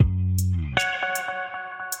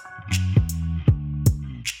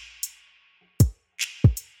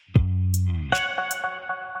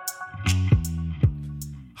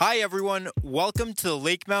Hi, everyone. Welcome to the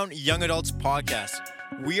Lakemount Young Adults Podcast.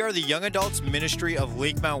 We are the Young Adults Ministry of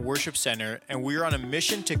Lakemount Worship Center, and we are on a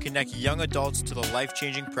mission to connect young adults to the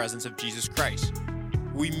life-changing presence of Jesus Christ.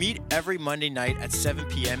 We meet every Monday night at 7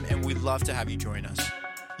 p.m., and we'd love to have you join us.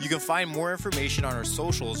 You can find more information on our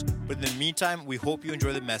socials, but in the meantime, we hope you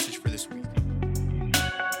enjoy the message for this week.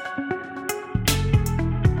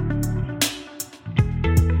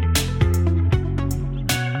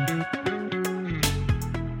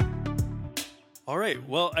 All right,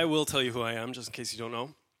 well, I will tell you who I am, just in case you don't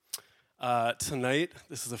know. Tonight,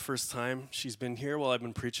 this is the first time she's been here while I've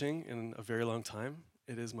been preaching in a very long time.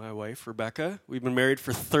 It is my wife, Rebecca. We've been married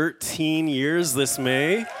for 13 years this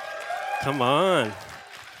May. Come on.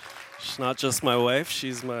 She's not just my wife,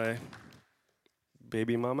 she's my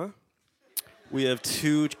baby mama. We have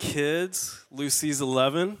 2 kids. Lucy's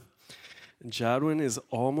 11, and Jadwin is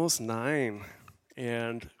almost 9.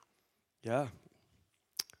 And yeah,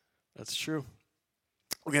 that's true.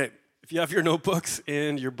 Okay, if you have your notebooks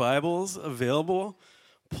and your Bibles available,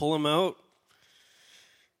 pull them out.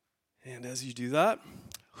 And as you do that,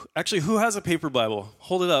 actually, who has a paper Bible?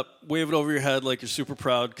 Hold it up, wave it over your head like you're super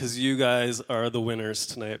proud, because you guys are the winners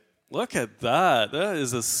tonight. Look at that. That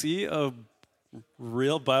is a sea of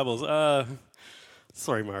real Bibles.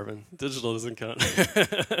 Sorry, Marvin. Digital doesn't count.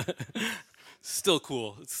 Still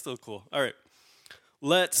cool. It's still cool. All right,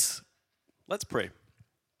 let's pray.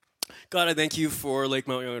 God, I thank you for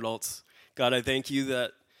Lakemount Young Adults. God, I thank you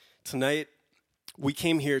that tonight we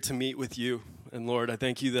came here to meet with you. And Lord, I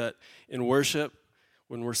thank you that in worship,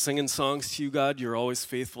 when we're singing songs to you, God, you're always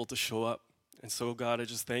faithful to show up. And so, God, I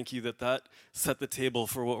just thank you that set the table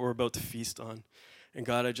for what we're about to feast on. And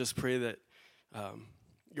God, I just pray that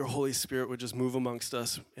your Holy Spirit would just move amongst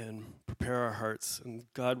us and prepare our hearts. And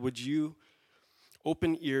God, would you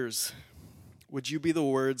open ears? Would you be the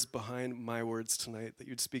words behind my words tonight, that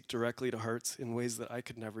you'd speak directly to hearts in ways that I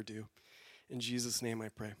could never do? In Jesus' name I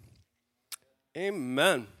pray.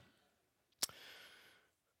 Amen.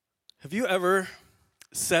 Have you ever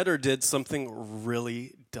said or did something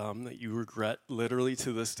really dumb that you regret literally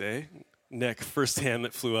to this day? Nick, first hand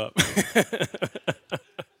that flew up.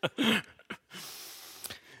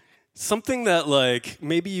 Something that, like,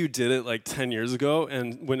 maybe you did it like 10 years ago,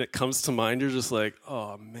 and when it comes to mind, you're just like,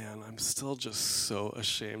 oh man, I'm still just so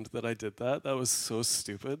ashamed that I did that. That was so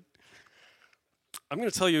stupid. I'm going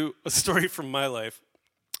to tell you a story from my life.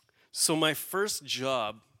 So my first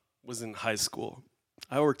job was in high school.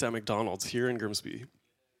 I worked at McDonald's here in Grimsby.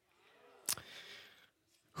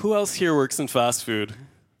 Who else here works in fast food?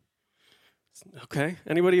 Okay.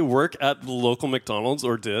 Anybody work at the local McDonald's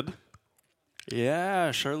or did?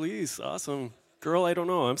 Yeah, Charlize, awesome. Girl, I don't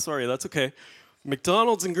know. I'm sorry. That's okay.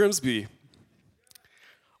 McDonald's in Grimsby.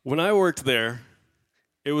 When I worked there,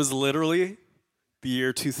 it was literally the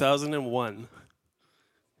year 2001.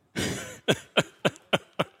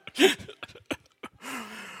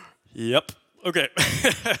 Yep. Okay.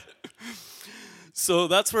 So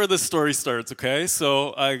that's where this story starts, okay?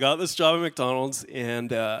 So I got this job at McDonald's,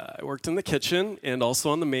 and I worked in the kitchen and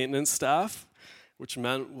also on the maintenance staff, which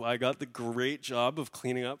meant I got the great job of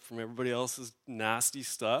cleaning up from everybody else's nasty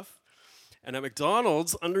stuff. And at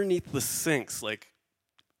McDonald's, underneath the sinks, like,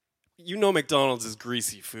 you know McDonald's is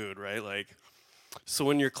greasy food, right? Like, so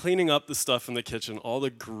when you're cleaning up the stuff in the kitchen, all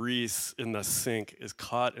the grease in the sink is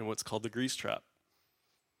caught in what's called the grease trap.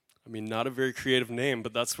 I mean, not a very creative name,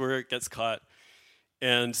 but that's where it gets caught.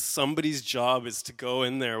 And somebody's job is to go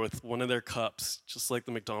in there with one of their cups, just like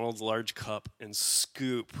the McDonald's large cup, and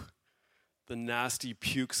scoop the nasty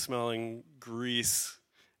puke-smelling grease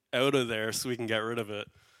out of there so we can get rid of it.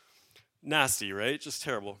 Nasty, right? Just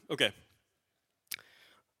terrible. Okay.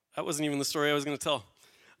 That wasn't even the story I was going to tell.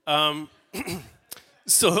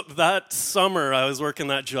 So that summer I was working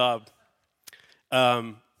that job.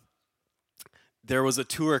 There was a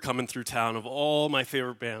tour coming through town of all my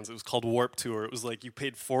favorite bands. It was called Warped Tour. It was like you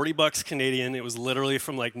paid $40 Canadian. It was literally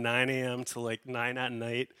from like 9 a.m. to like 9 at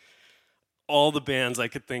night. All the bands I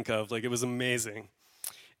could think of. Like, it was amazing.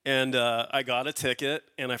 And I got a ticket,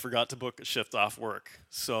 and I forgot to book a shift off work.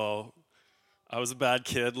 So I was a bad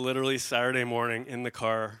kid. Literally Saturday morning in the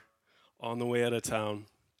car on the way out of town,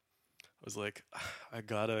 I was like, I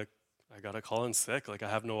gotta call in sick. Like, I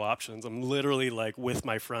have no options. I'm literally like with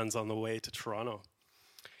my friends on the way to Toronto.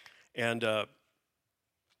 And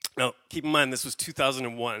now, keep in mind, this was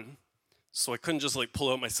 2001, so I couldn't just like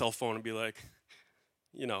pull out my cell phone and be like,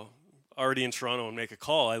 you know, already in Toronto and make a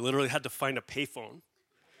call. I literally had to find a payphone,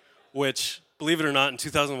 which, believe it or not, in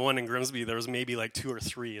 2001 in Grimsby, there was maybe like 2 or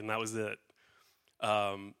 3, and that was it.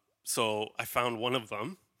 So I found one of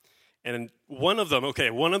them, And one of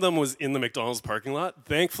them was in the McDonald's parking lot.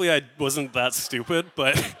 Thankfully, I wasn't that stupid,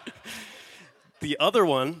 but the other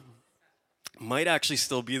one might actually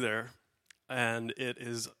still be there, and it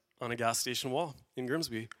is on a gas station wall in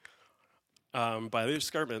Grimsby by the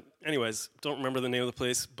escarpment. Anyways, don't remember the name of the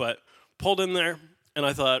place, but pulled in there, and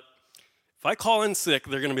I thought, if I call in sick,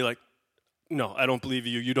 they're going to be like, no, I don't believe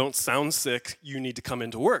you. You don't sound sick. You need to come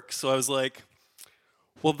into work. So I was like,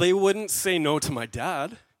 well, they wouldn't say no to my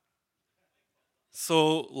dad.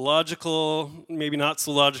 So logical, maybe not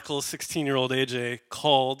so logical, 16-year-old AJ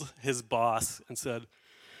called his boss and said,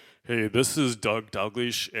 hey, this is Doug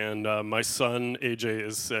Dalglish, and my son AJ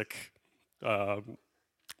is sick. And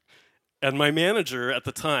my manager at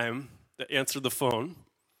the time that answered the phone,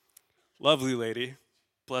 lovely lady,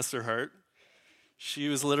 bless her heart, she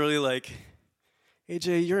was literally like,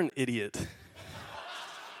 AJ, you're an idiot.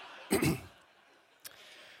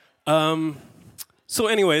 So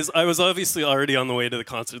anyways, I was obviously already on the way to the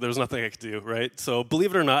concert. There was nothing I could do, right? So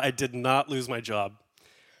believe it or not, I did not lose my job.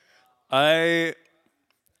 The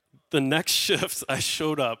next shift, I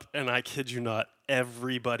showed up, and I kid you not,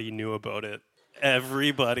 everybody knew about it.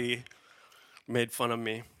 Everybody made fun of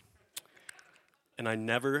me. And I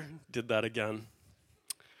never did that again.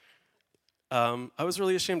 I was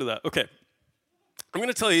really ashamed of that. Okay, I'm going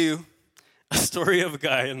to tell you a story of a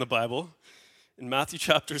guy in the Bible in Matthew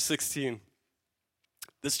chapter 16.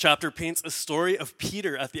 This chapter paints a story of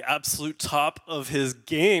Peter at the absolute top of his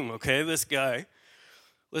game, okay? This guy.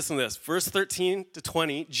 Listen to this. Verse 13 to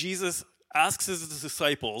 20, Jesus asks his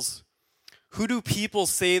disciples, who do people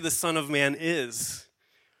say the Son of Man is?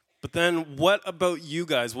 But then what about you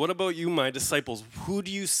guys? What about you, my disciples? Who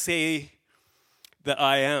do you say that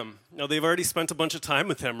I am? Now, they've already spent a bunch of time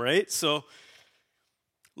with him, right? So,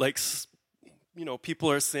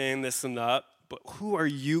 people are saying this and that, but who are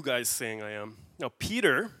you guys saying I am? Now,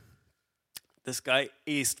 Peter, this guy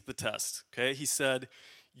aced the test, okay? He said,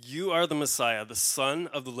 you are the Messiah, the Son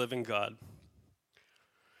of the living God.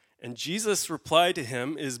 And Jesus' reply to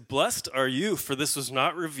him is, blessed are you, for this was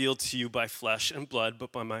not revealed to you by flesh and blood,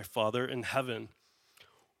 but by my Father in heaven.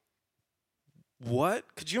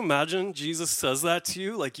 What? Could you imagine Jesus says that to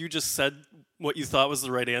you? Like you just said what you thought was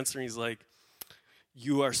the right answer, and he's like,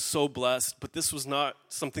 you are so blessed, but this was not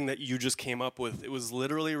something that you just came up with. It was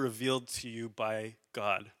literally revealed to you by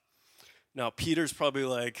God. Now, Peter's probably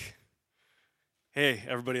like, hey,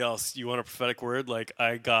 everybody else, you want a prophetic word? Like,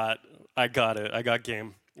 I got it. I got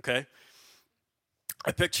game, okay?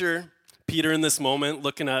 I picture Peter in this moment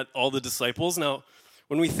looking at all the disciples. Now,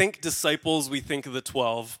 when we think disciples, we think of the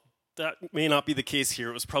 12. That may not be the case here.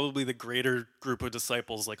 It was probably the greater group of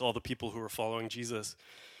disciples, like all the people who were following Jesus.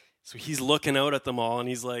 So he's looking out at them all, and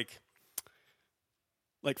he's like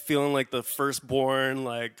feeling like the firstborn,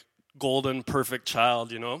 like golden, perfect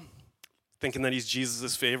child, thinking that he's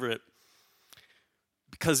Jesus' favorite.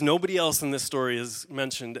 Because nobody else in this story is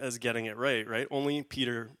mentioned as getting it right? Only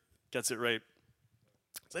Peter gets it right.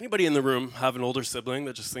 Does anybody in the room have an older sibling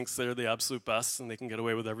that just thinks they're the absolute best and they can get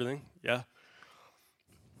away with everything? Yeah?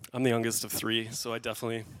 I'm the youngest of 3, so I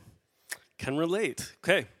definitely can relate.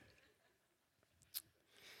 Okay.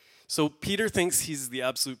 So Peter thinks he's the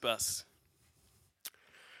absolute best.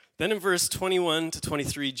 Then in verse 21 to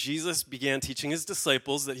 23, Jesus began teaching his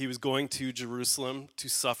disciples that he was going to Jerusalem to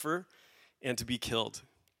suffer and to be killed.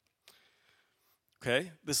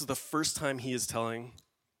 Okay? This is the first time he is telling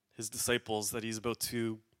his disciples that he's about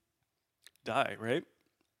to die, right?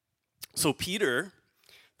 So Peter,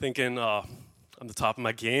 thinking, I'm the top of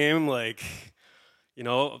my game,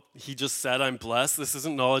 he just said I'm blessed. This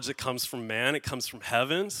isn't knowledge that comes from man, it comes from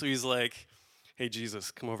heaven. So he's like, hey,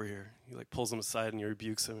 Jesus, come over here. He pulls him aside and he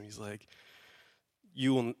rebukes him. And he's like,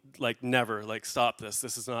 you will never, stop this.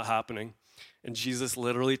 This is not happening. And Jesus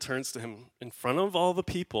literally turns to him in front of all the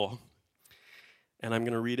people. And I'm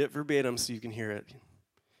going to read it verbatim so you can hear it.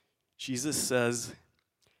 Jesus says,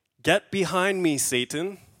 get behind me,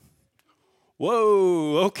 Satan.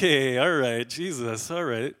 Whoa, okay, all right, Jesus, all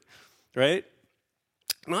right, right?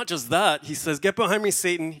 Not just that, he says, get behind me,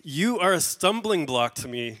 Satan. You are a stumbling block to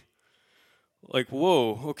me.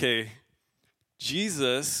 Whoa, okay.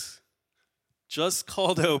 Jesus just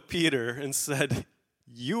called out Peter and said,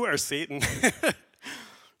 you are Satan.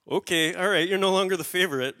 Okay, all right, you're no longer the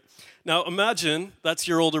favorite. Now imagine that's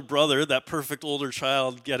your older brother, that perfect older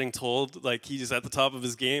child getting told, he's at the top of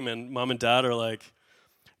his game and mom and dad are like,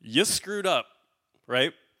 you screwed up,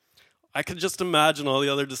 right? I could just imagine all the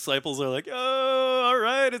other disciples are like, oh, all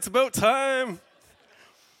right, it's about time.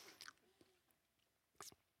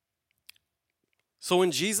 So when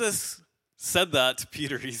Jesus said that to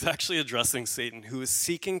Peter, he's actually addressing Satan, who is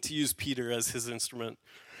seeking to use Peter as his instrument.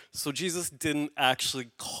 So Jesus didn't actually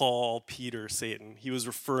call Peter Satan. He was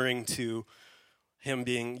referring to him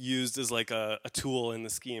being used as like a tool in the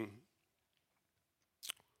scheme.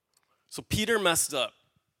 So Peter messed up,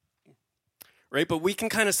 right? But we can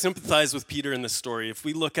kind of sympathize with Peter in this story if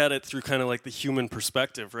we look at it through kind of like the human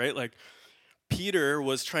perspective, right? Like Peter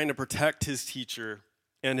was trying to protect his teacher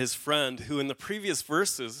and his friend who in the previous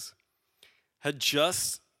verses had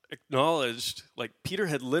just acknowledged, like Peter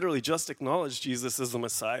had literally just acknowledged Jesus as the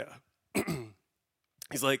Messiah.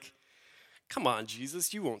 He's like, come on,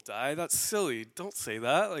 Jesus, you won't die. That's silly. Don't say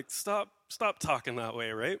that. Like, stop talking that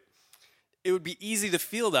way, right? It would be easy to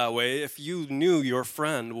feel that way if you knew your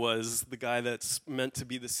friend was the guy that's meant to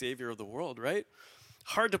be the savior of the world, right?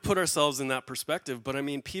 Hard to put ourselves in that perspective, but I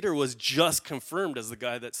mean, Peter was just confirmed as the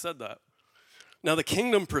guy that said that. Now, the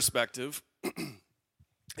kingdom perspective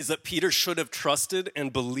is that Peter should have trusted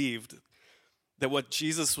and believed that what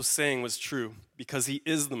Jesus was saying was true because he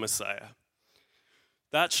is the Messiah.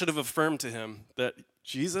 That should have affirmed to him that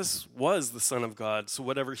Jesus was the Son of God, so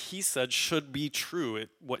whatever he said should be true.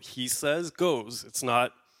 What he says goes. It's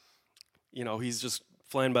not, he's just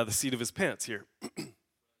flying by the seat of his pants here.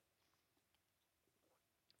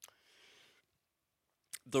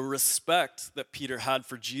 The respect that Peter had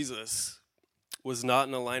for Jesus was not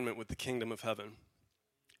in alignment with the kingdom of heaven.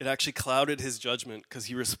 It actually clouded his judgment because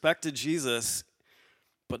he respected Jesus,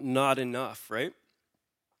 but not enough, right?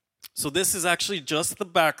 So this is actually just the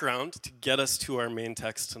background to get us to our main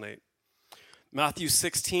text tonight. Matthew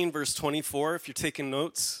 16, verse 24, if you're taking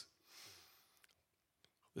notes.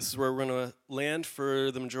 This is where we're going to land for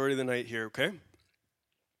the majority of the night here, okay?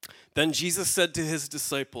 Then Jesus said to his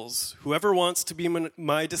disciples, whoever wants to be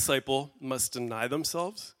my disciple must deny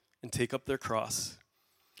themselves and take up their cross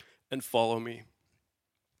and follow me.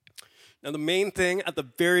 Now, the main thing at the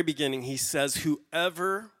very beginning, he says,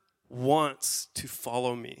 whoever wants to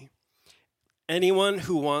follow me, anyone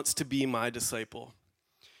who wants to be my disciple.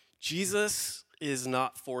 Jesus is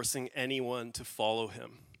not forcing anyone to follow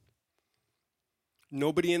him.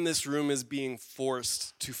 Nobody in this room is being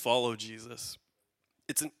forced to follow Jesus.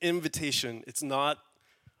 It's an invitation. It's not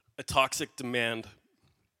a toxic demand.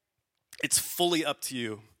 It's fully up to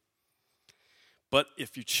you. But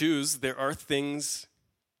if you choose, there are things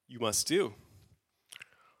you must do.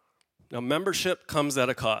 Now, membership comes at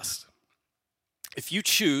a cost. If you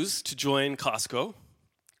choose to join Costco,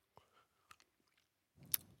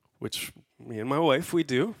 which me and my wife, we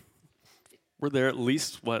do, we're there at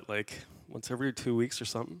least, once every 2 weeks or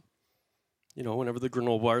something. Whenever the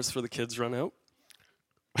granola bars for the kids run out.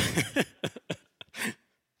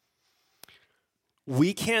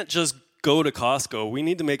 We can't just go to Costco. We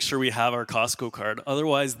need to make sure we have our Costco card.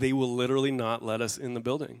 Otherwise, they will literally not let us in the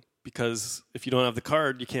building. Because if you don't have the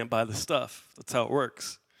card, you can't buy the stuff. That's how it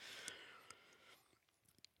works.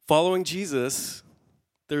 Following Jesus,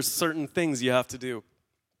 there's certain things you have to do.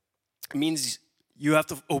 It means you have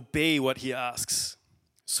to obey what he asks.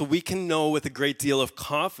 So we can know with a great deal of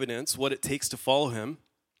confidence what it takes to follow him.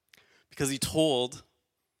 Because he told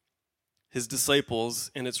his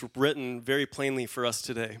disciples, and it's written very plainly for us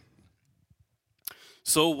today.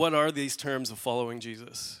 So what are these terms of following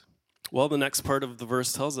Jesus? Well, the next part of the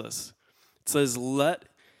verse tells us. It says, let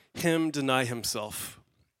him deny himself.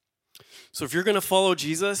 So if you're going to follow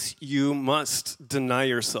Jesus, you must deny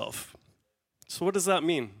yourself. So what does that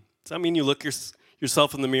mean? Does that mean you look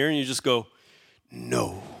yourself in the mirror and you just go,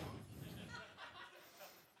 no?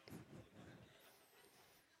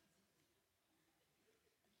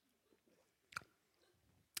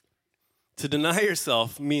 To deny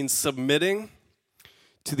yourself means submitting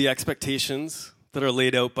to the expectations that are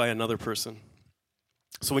laid out by another person.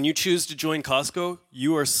 So when you choose to join Costco,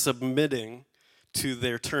 you are submitting to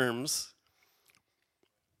their terms.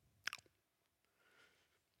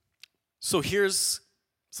 So here's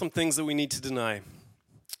some things that we need to deny.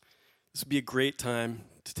 This would be a great time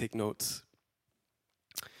to take notes.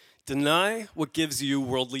 Deny what gives you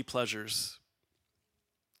worldly pleasures.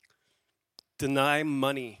 Deny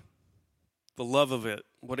money, the love of it,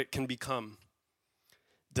 what it can become.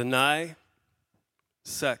 Deny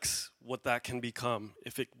sex, what that can become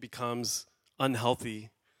if it becomes unhealthy,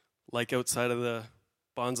 like outside of the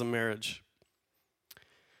bonds of marriage.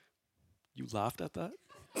 You laughed at that?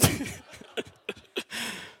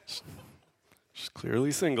 She's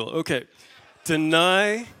clearly single. Okay.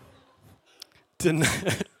 Deny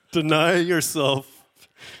yourself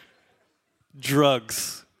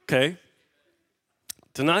drugs, okay?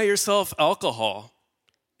 Deny yourself alcohol.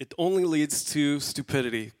 It only leads to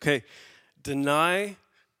stupidity. Okay, deny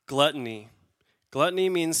gluttony. Gluttony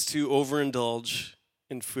means to overindulge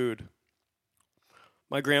in food.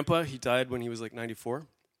 My grandpa, he died when he was like 94.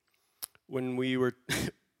 when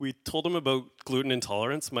we told him about gluten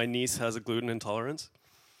intolerance. My niece has a gluten intolerance.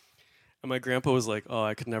 And my grandpa was like, oh,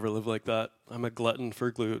 I could never live like that. I'm a glutton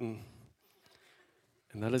for gluten.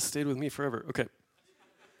 And that has stayed with me forever. Okay.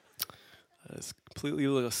 That's completely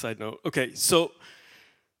a side note. Okay, so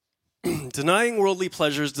denying worldly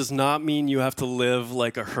pleasures does not mean you have to live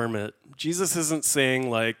like a hermit. Jesus isn't saying,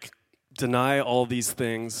 like, deny all these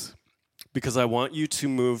things because I want you to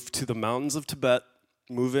move to the mountains of Tibet,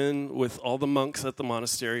 move in with all the monks at the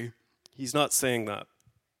monastery. He's not saying that.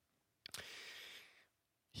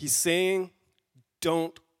 He's saying,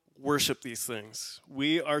 don't worship these things.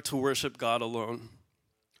 We are to worship God alone.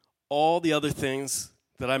 All the other things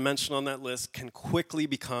that I mentioned on that list can quickly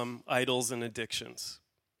become idols and addictions.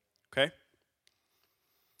 Okay?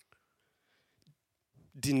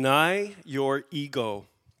 Deny your ego.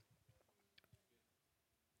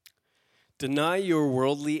 Deny your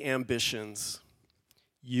worldly ambitions.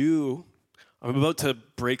 I'm about to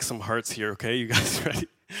break some hearts here, okay? You guys ready?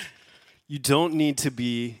 You don't need to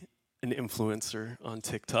be an influencer on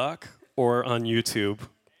TikTok or on YouTube.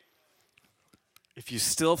 If you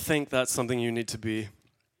still think that's something you need to be,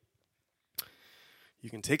 you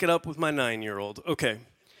can take it up with my 9-year-old. Okay.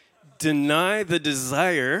 Deny the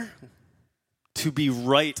desire to be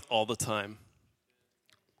right all the time.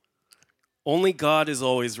 Only God is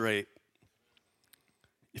always right.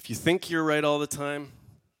 If you think you're right all the time,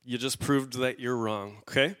 you just proved that you're wrong,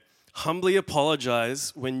 okay? Humbly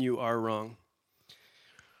apologize when you are wrong.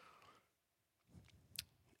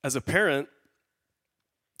 As a parent,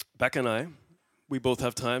 Becca and I, we both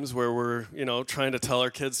have times where we're, trying to tell our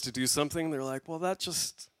kids to do something. They're like, well, that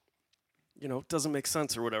just, doesn't make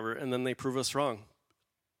sense or whatever. And then they prove us wrong.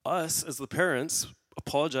 Us, as the parents,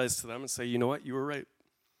 apologize to them and say, you know what, you were right.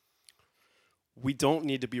 We don't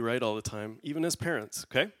need to be right all the time, even as parents,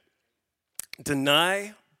 okay?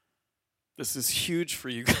 Deny, this is huge for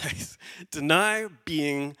you guys, deny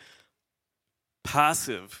being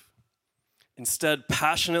passive. Instead,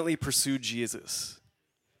 passionately pursue Jesus.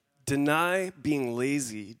 Deny being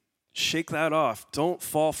lazy. Shake that off. Don't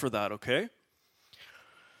fall for that, okay?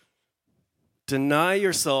 Deny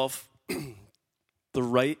yourself the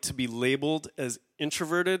right to be labeled as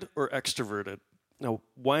introverted or extroverted. Now,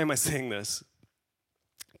 why am I saying this?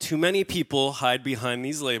 Too many people hide behind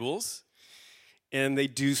these labels, and they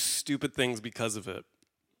do stupid things because of it.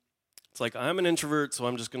 It's like, I'm an introvert, so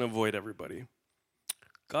I'm just going to avoid everybody.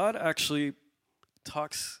 God actually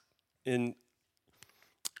talks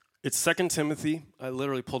it's 2 Timothy. I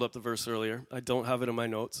literally pulled up the verse earlier. I don't have it in my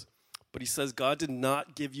notes. But he says, God did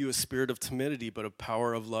not give you a spirit of timidity, but a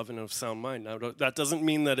power of love and of sound mind. Now, that doesn't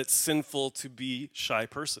mean that it's sinful to be a shy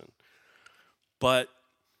person. But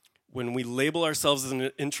when we label ourselves as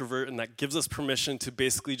an introvert, and that gives us permission to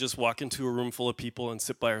basically just walk into a room full of people and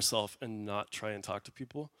sit by ourselves and not try and talk to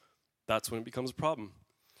people, that's when it becomes a problem.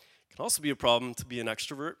 It can also be a problem to be an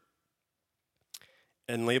extrovert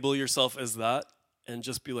and label yourself as that and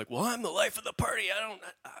just be like, well, I'm the life of the party.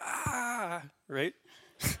 Right?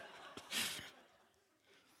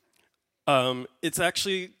 It's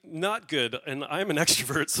actually not good, and I'm an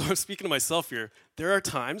extrovert, so I'm speaking to myself here. There are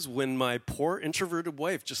times when my poor introverted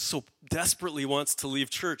wife just so desperately wants to leave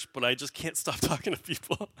church, but I just can't stop talking to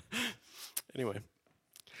people. Anyway,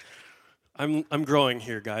 I'm growing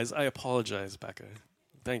here, guys. I apologize, Becca.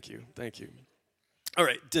 Thank you. All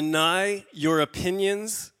right, deny your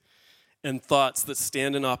opinions and thoughts that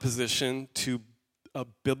stand in opposition to a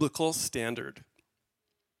biblical standard.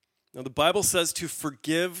 Now, the Bible says to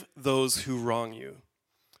forgive those who wrong you,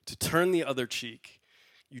 to turn the other cheek.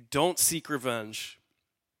 You don't seek revenge.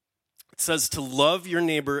 It says to love your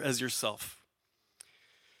neighbor as yourself.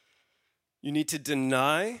 You need to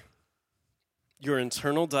deny your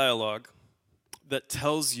internal dialogue that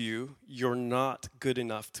tells you you're not good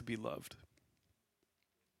enough to be loved.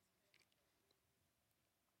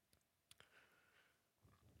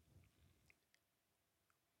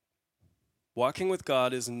 Walking with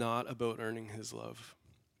God is not about earning his love.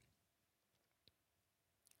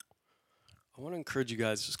 I want to encourage you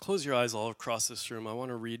guys, just close your eyes all across this room. I want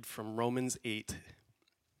to read from Romans 8.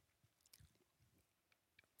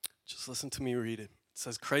 Just listen to me read it. It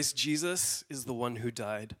says, Christ Jesus is the one who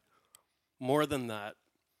died. More than that,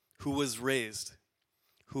 who was raised,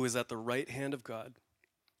 who is at the right hand of God,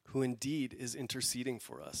 who indeed is interceding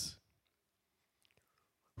for us.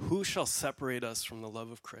 Who shall separate us from the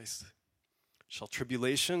love of Christ? Shall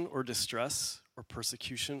tribulation or distress or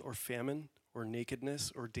persecution or famine or nakedness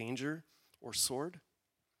or danger or sword?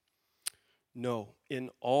 No,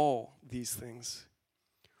 in all these things,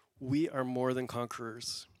 we are more than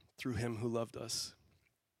conquerors through him who loved us.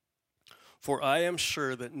 For I am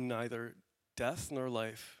sure that neither death nor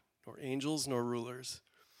life, nor angels nor rulers,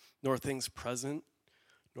 nor things present,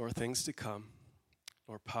 nor things to come,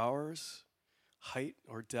 nor powers, height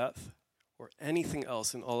or depth, or anything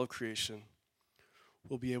else in all of creation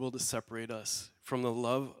will be able to separate us from the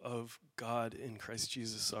love of God in Christ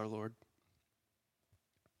Jesus our Lord.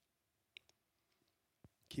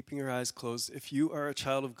 Keeping your eyes closed, if you are a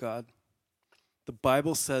child of God, the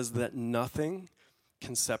Bible says that nothing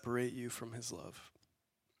can separate you from his love.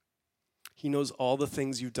 He knows all the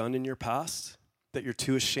things you've done in your past that you're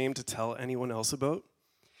too ashamed to tell anyone else about,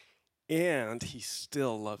 and he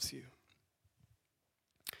still loves you.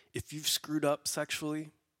 If you've screwed up sexually,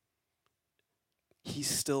 he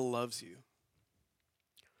still loves you.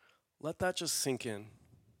 Let that just sink in.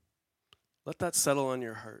 Let that settle on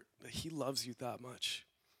your heart, that he loves you that much,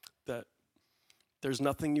 that there's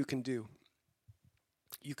nothing you can do.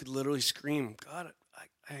 You could literally scream, God,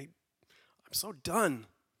 I'm so done.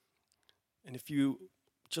 And if you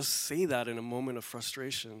just say that in a moment of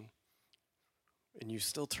frustration and you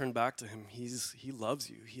still turn back to him, he loves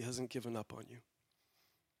you. He hasn't given up on you.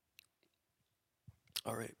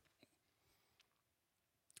 All right.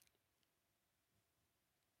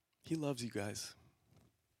 He loves you guys.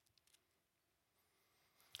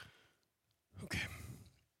 Okay.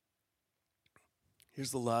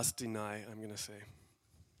 Here's the last deny I'm going to say.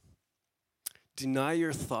 Deny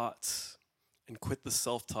your thoughts and quit the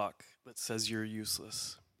self-talk that says you're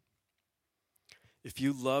useless. If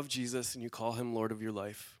you love Jesus and you call him Lord of your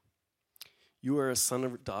life, you are a son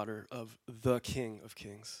or daughter of the King of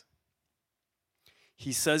Kings.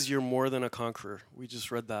 He says you're more than a conqueror. We just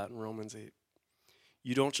read that in Romans 8.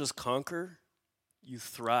 You don't just conquer, you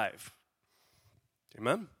thrive.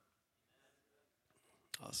 Amen?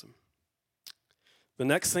 Awesome. The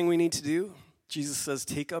next thing we need to do, Jesus says,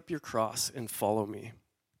 take up your cross and follow me.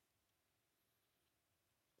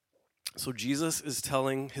 So Jesus is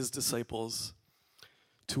telling his disciples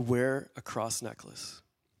to wear a cross necklace.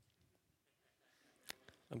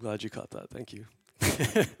 I'm glad you caught that. Thank you.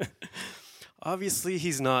 Obviously,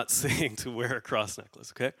 he's not saying to wear a cross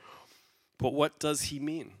necklace, okay? But what does he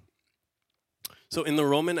mean? So in the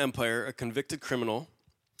Roman Empire, a convicted criminal,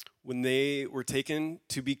 when they were taken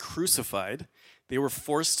to be crucified, they were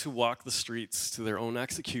forced to walk the streets to their own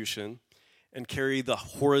execution and carry the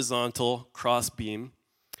horizontal cross beam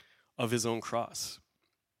of his own cross.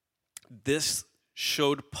 This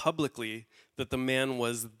showed publicly that the man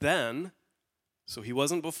was then, so he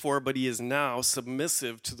wasn't before, but he is now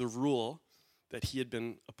submissive to the rule that he had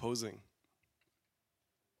been opposing.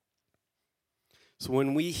 So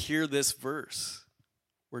when we hear this verse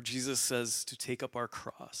where Jesus says to take up our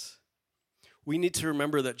cross, we need to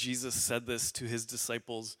remember that Jesus said this to his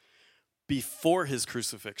disciples before his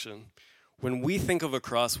crucifixion. When we think of a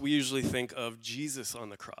cross, we usually think of Jesus on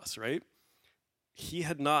the cross, right? He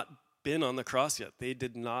had not been on the cross yet. They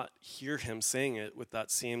did not hear him saying it with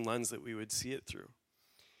that same lens that we would see it through.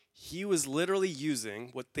 He was literally using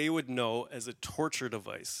what they would know as a torture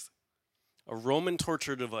device, a Roman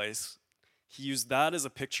torture device. He used that as a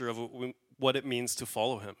picture of what it means to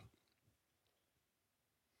follow him.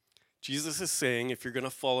 Jesus is saying, if you're going to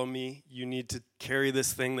follow me, you need to carry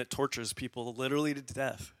this thing that tortures people literally to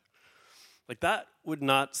death. Like, that would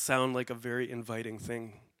not sound like a very inviting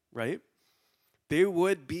thing, right? They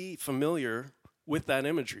would be familiar with that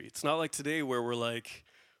imagery. It's not like today where we're like,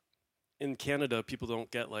 in Canada, people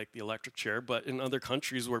don't get like the electric chair, but in other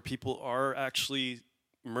countries where people are actually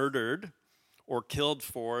murdered or killed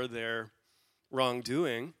for their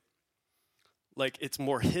wrongdoing, like, it's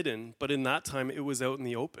more hidden, but in that time, it was out in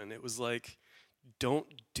the open. It was like, don't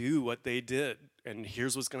do what they did, and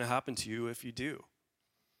here's what's going to happen to you if you do.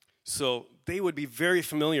 So they would be very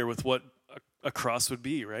familiar with what a cross would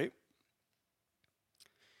be, right?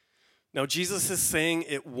 Now, Jesus is saying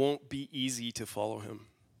it won't be easy to follow him.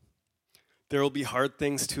 There will be hard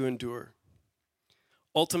things to endure.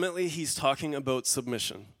 Ultimately, he's talking about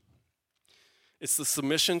submission. It's the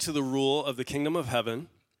submission to the rule of the kingdom of heaven.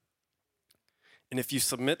 And if you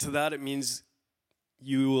submit to that, it means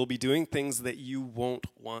you will be doing things that you won't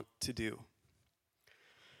want to do.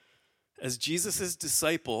 As Jesus'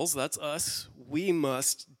 disciples, that's us, we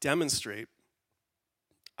must demonstrate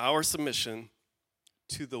our submission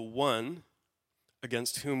to the one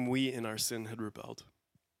against whom we in our sin had rebelled.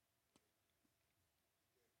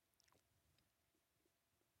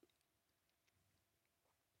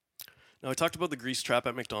 Now, I talked about the grease trap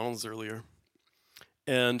at McDonald's earlier,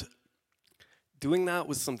 and doing that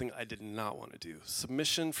was something I did not want to do.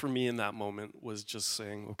 Submission for me in that moment was just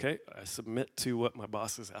saying, okay, I submit to what my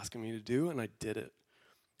boss is asking me to do, and I did it.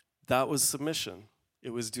 That was submission. It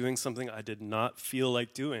was doing something I did not feel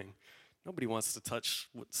like doing. Nobody wants to touch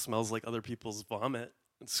what smells like other people's vomit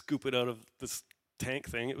and scoop it out of this tank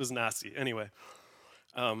thing. It was nasty. Anyway,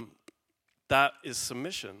 that is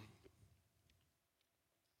submission.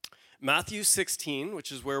 Matthew 16,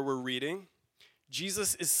 which is where we're reading,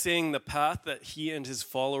 Jesus is saying the path that he and his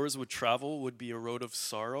followers would travel would be a road of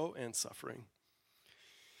sorrow and suffering.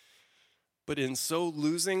 But in so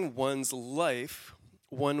losing one's life,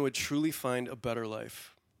 one would truly find a better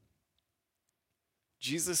life.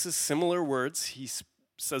 Jesus' similar words, he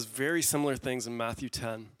says very similar things in Matthew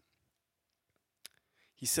 10.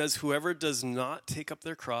 He says, "Whoever does not take up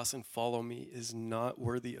their cross and follow me is not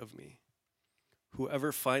worthy of me.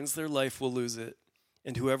 Whoever finds their life will lose it,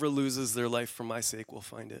 and whoever loses their life for my sake will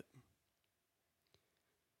find it."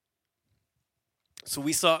 So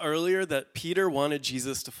we saw earlier that Peter wanted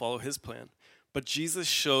Jesus to follow his plan, but Jesus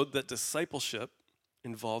showed that discipleship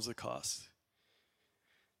involves a cost.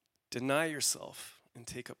 Deny yourself and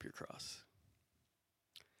take up your cross.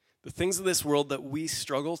 The things of this world that we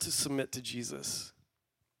struggle to submit to Jesus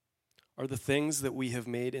are the things that we have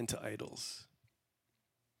made into idols.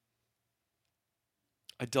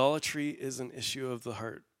 Idolatry is an issue of the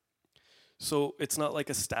heart. So it's not like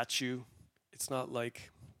a statue. It's not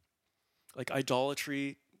like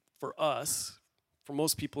idolatry for us, for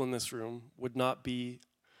most people in this room, would not be,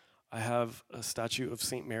 I have a statue of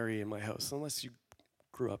St. Mary in my house, unless you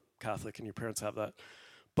grew up Catholic and your parents have that.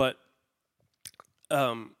 But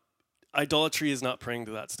idolatry is not praying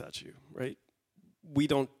to that statue, right? We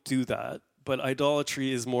don't do that. But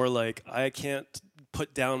idolatry is more like, I can't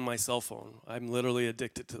put down my cell phone. I'm literally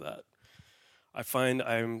addicted to that. I find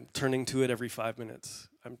I'm turning to it every 5 minutes.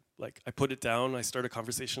 I put it down, I start a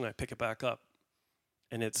conversation, I pick it back up.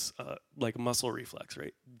 And it's like a muscle reflex,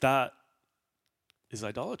 right? That is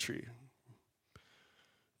idolatry.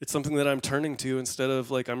 It's something that I'm turning to instead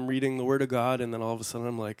of like I'm reading the Word of God and then all of a sudden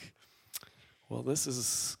I'm like, well, this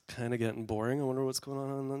is kind of getting boring. I wonder what's going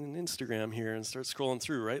on Instagram here, and start scrolling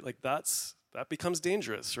through, right? Like that becomes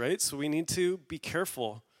dangerous, right? So we need to be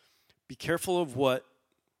careful. Be careful of what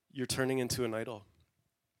you're turning into an idol.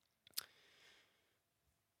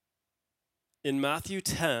 In Matthew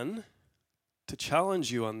 10, to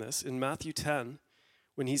challenge you on this, in Matthew 10,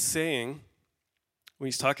 when he's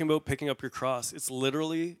talking about picking up your cross, it's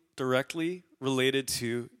literally directly related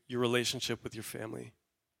to your relationship with your family.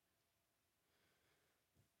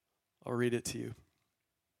 I'll read it to you.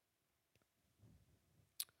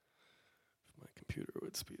 If my computer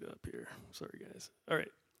would speed up here. Sorry, guys. All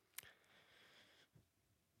right.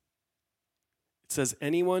 It says,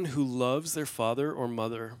 "Anyone who loves their father or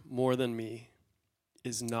mother more than me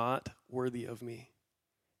is not worthy of me.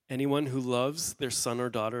 Anyone who loves their son or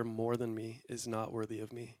daughter more than me is not worthy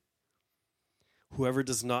of me. Whoever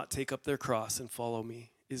does not take up their cross and follow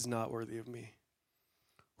me is not worthy of me.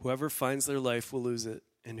 Whoever finds their life will lose it,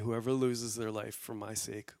 and whoever loses their life for my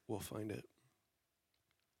sake will find it."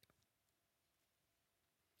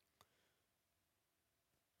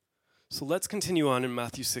 So let's continue on in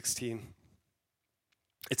Matthew 16.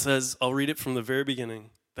 It says, I'll read it from the very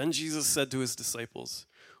beginning. "Then Jesus said to his disciples,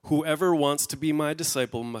 'Whoever wants to be my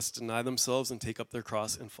disciple must deny themselves and take up their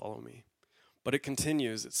cross and follow me.' But it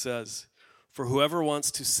continues, it says, 'For whoever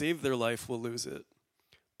wants to save their life will lose it,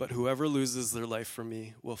 but whoever loses their life for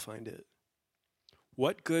me will find it.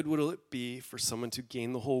 What good will it be for someone to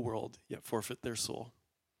gain the whole world, yet forfeit their soul?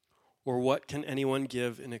 Or what can anyone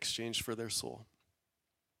give in exchange for their soul?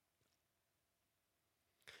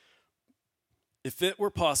 If it were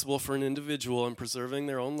possible for an individual in preserving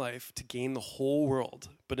their own life to gain the whole world,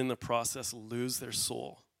 but in the process lose their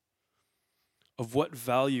soul, of what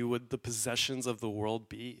value would the possessions of the world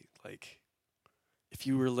be?'" Like, if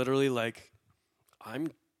you were literally like,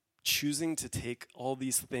 I'm choosing to take all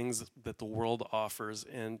these things that the world offers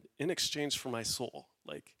and in exchange for my soul,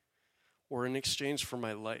 or in exchange for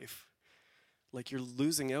my life, you're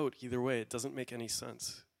losing out either way. It doesn't make any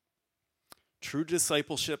sense. True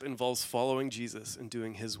discipleship involves following Jesus and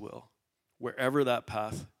doing his will, wherever that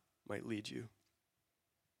path might lead you.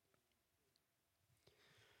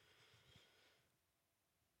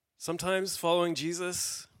 Sometimes following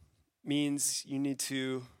Jesus means you need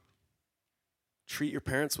to treat your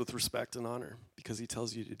parents with respect and honor because he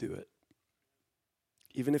tells you to do it,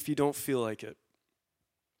 even if you don't feel like it.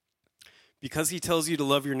 Because he tells you to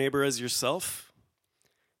love your neighbor as yourself,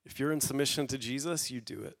 if you're in submission to Jesus, you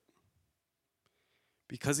do it.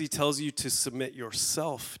 Because he tells you to submit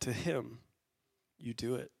yourself to him, you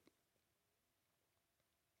do it.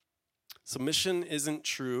 Submission isn't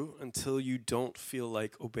true until you don't feel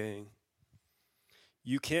like obeying.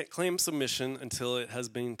 You can't claim submission until it has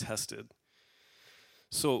been tested.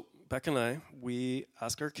 So Beck and I, we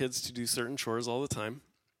ask our kids to do certain chores all the time.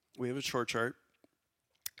 We have a chore chart.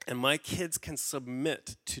 And my kids can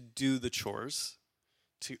submit to do the chores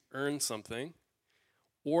to earn something,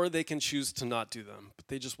 or they can choose to not do them, but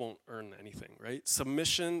they just won't earn anything, right?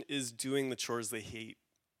 Submission is doing the chores they hate,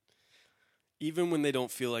 even when they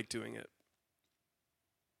don't feel like doing it.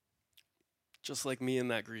 Just like me in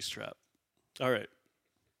that grease trap. All right.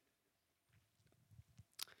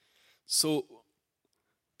 So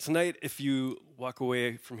tonight, if you walk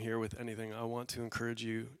away from here with anything, I want to encourage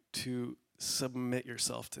you to submit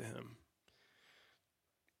yourself to him.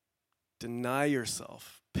 Deny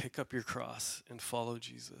yourself, pick up your cross, and follow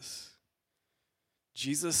Jesus.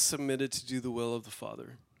 Jesus submitted to do the will of the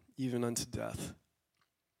Father, even unto death.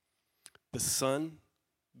 The Son,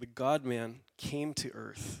 the God-man, came to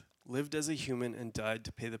earth, lived as a human, and died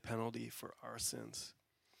to pay the penalty for our sins.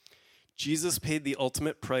 Jesus paid the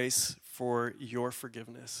ultimate price for your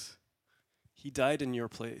forgiveness. He died in your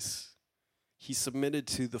place. He submitted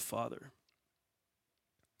to the Father.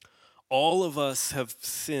 All of us have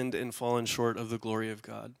sinned and fallen short of the glory of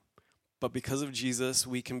God. But because of Jesus,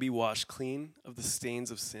 we can be washed clean of the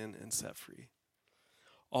stains of sin and set free.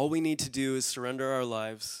 All we need to do is surrender our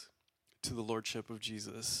lives to the lordship of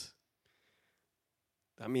Jesus.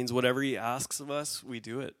 That means whatever he asks of us, we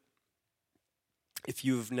do it. If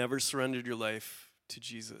you've never surrendered your life to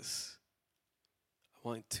Jesus, I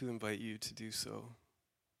want to invite you to do so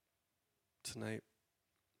tonight.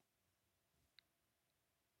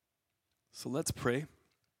 So let's pray, and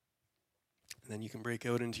then you can break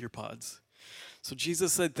out into your pods. So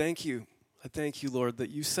Jesus said, thank you. I thank you, Lord, that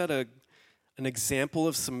you set an example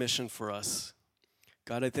of submission for us.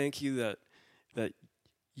 God, I thank you that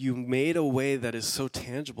you made a way that is so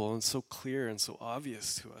tangible and so clear and so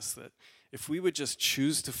obvious to us that if we would just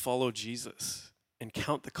choose to follow Jesus and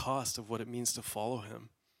count the cost of what it means to follow him,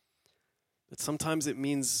 that sometimes it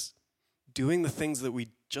means doing the things that we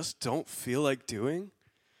just don't feel like doing,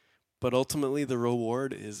 but ultimately the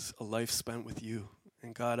reward is a life spent with you.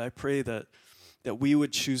 And God, I pray that we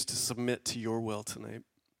would choose to submit to your will tonight.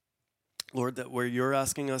 Lord, that where you're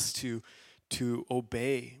asking us to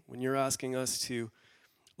obey, when you're asking us to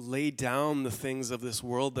lay down the things of this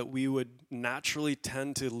world that we would naturally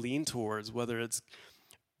tend to lean towards, whether it's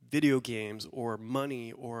video games or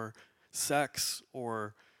money or sex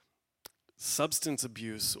or substance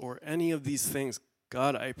abuse or any of these things,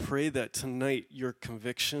 God, I pray that tonight your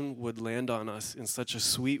conviction would land on us in such a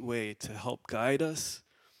sweet way to help guide us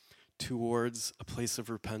towards a place of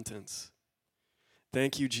repentance.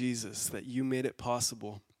 Thank you, Jesus, that you made it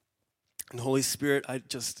possible. And Holy Spirit, I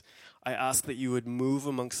ask that you would move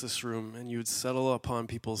amongst this room and you would settle upon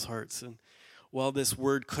people's hearts. And while this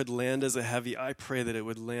word could land as a heavy, I pray that it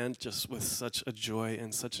would land just with such a joy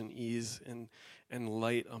and such an ease and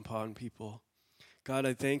light upon people. God,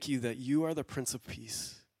 I thank you that you are the Prince of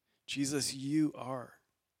Peace. Jesus, you are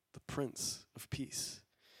the Prince of Peace.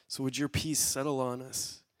 So would your peace settle on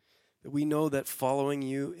us, that we know that following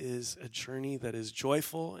you is a journey that is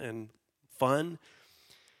joyful and fun,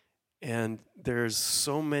 and there's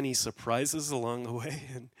so many surprises along the way.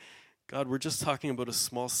 And God, we're just talking about a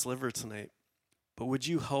small sliver tonight, but would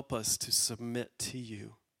you help us to submit to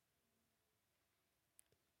you?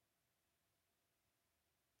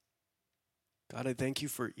 God, I thank you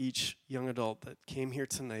for each young adult that came here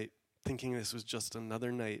tonight thinking this was just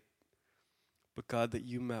another night, but God, that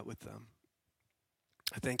you met with them.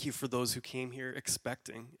 I thank you for those who came here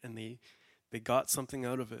expecting and they got something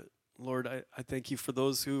out of it. Lord, I thank you for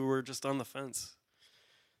those who were just on the fence,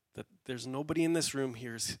 that there's nobody in this room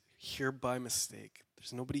here by mistake.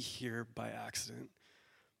 There's nobody here by accident,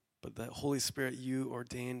 but that Holy Spirit, you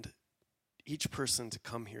ordained each person to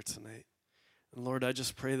come here tonight. And Lord, I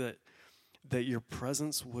just pray that your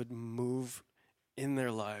presence would move in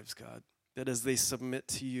their lives, God. That as they submit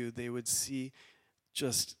to you, they would see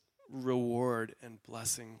just reward and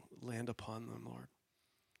blessing land upon them, Lord.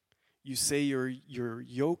 You say your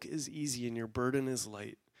yoke is easy and your burden is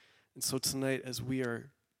light. And so tonight, as we are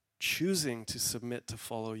choosing to submit to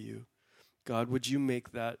follow you, God, would you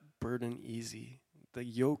make that burden easy, the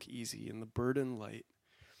yoke easy, and the burden light?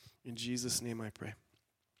 In Jesus' name I pray.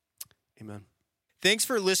 Amen. Thanks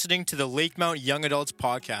for listening to the Lakemount Young Adults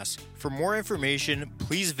Podcast. For more information,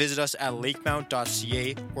 please visit us at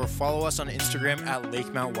lakemount.ca or follow us on Instagram at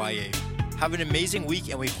LakeMountYA. Have an amazing week,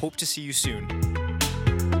 and we hope to see you soon.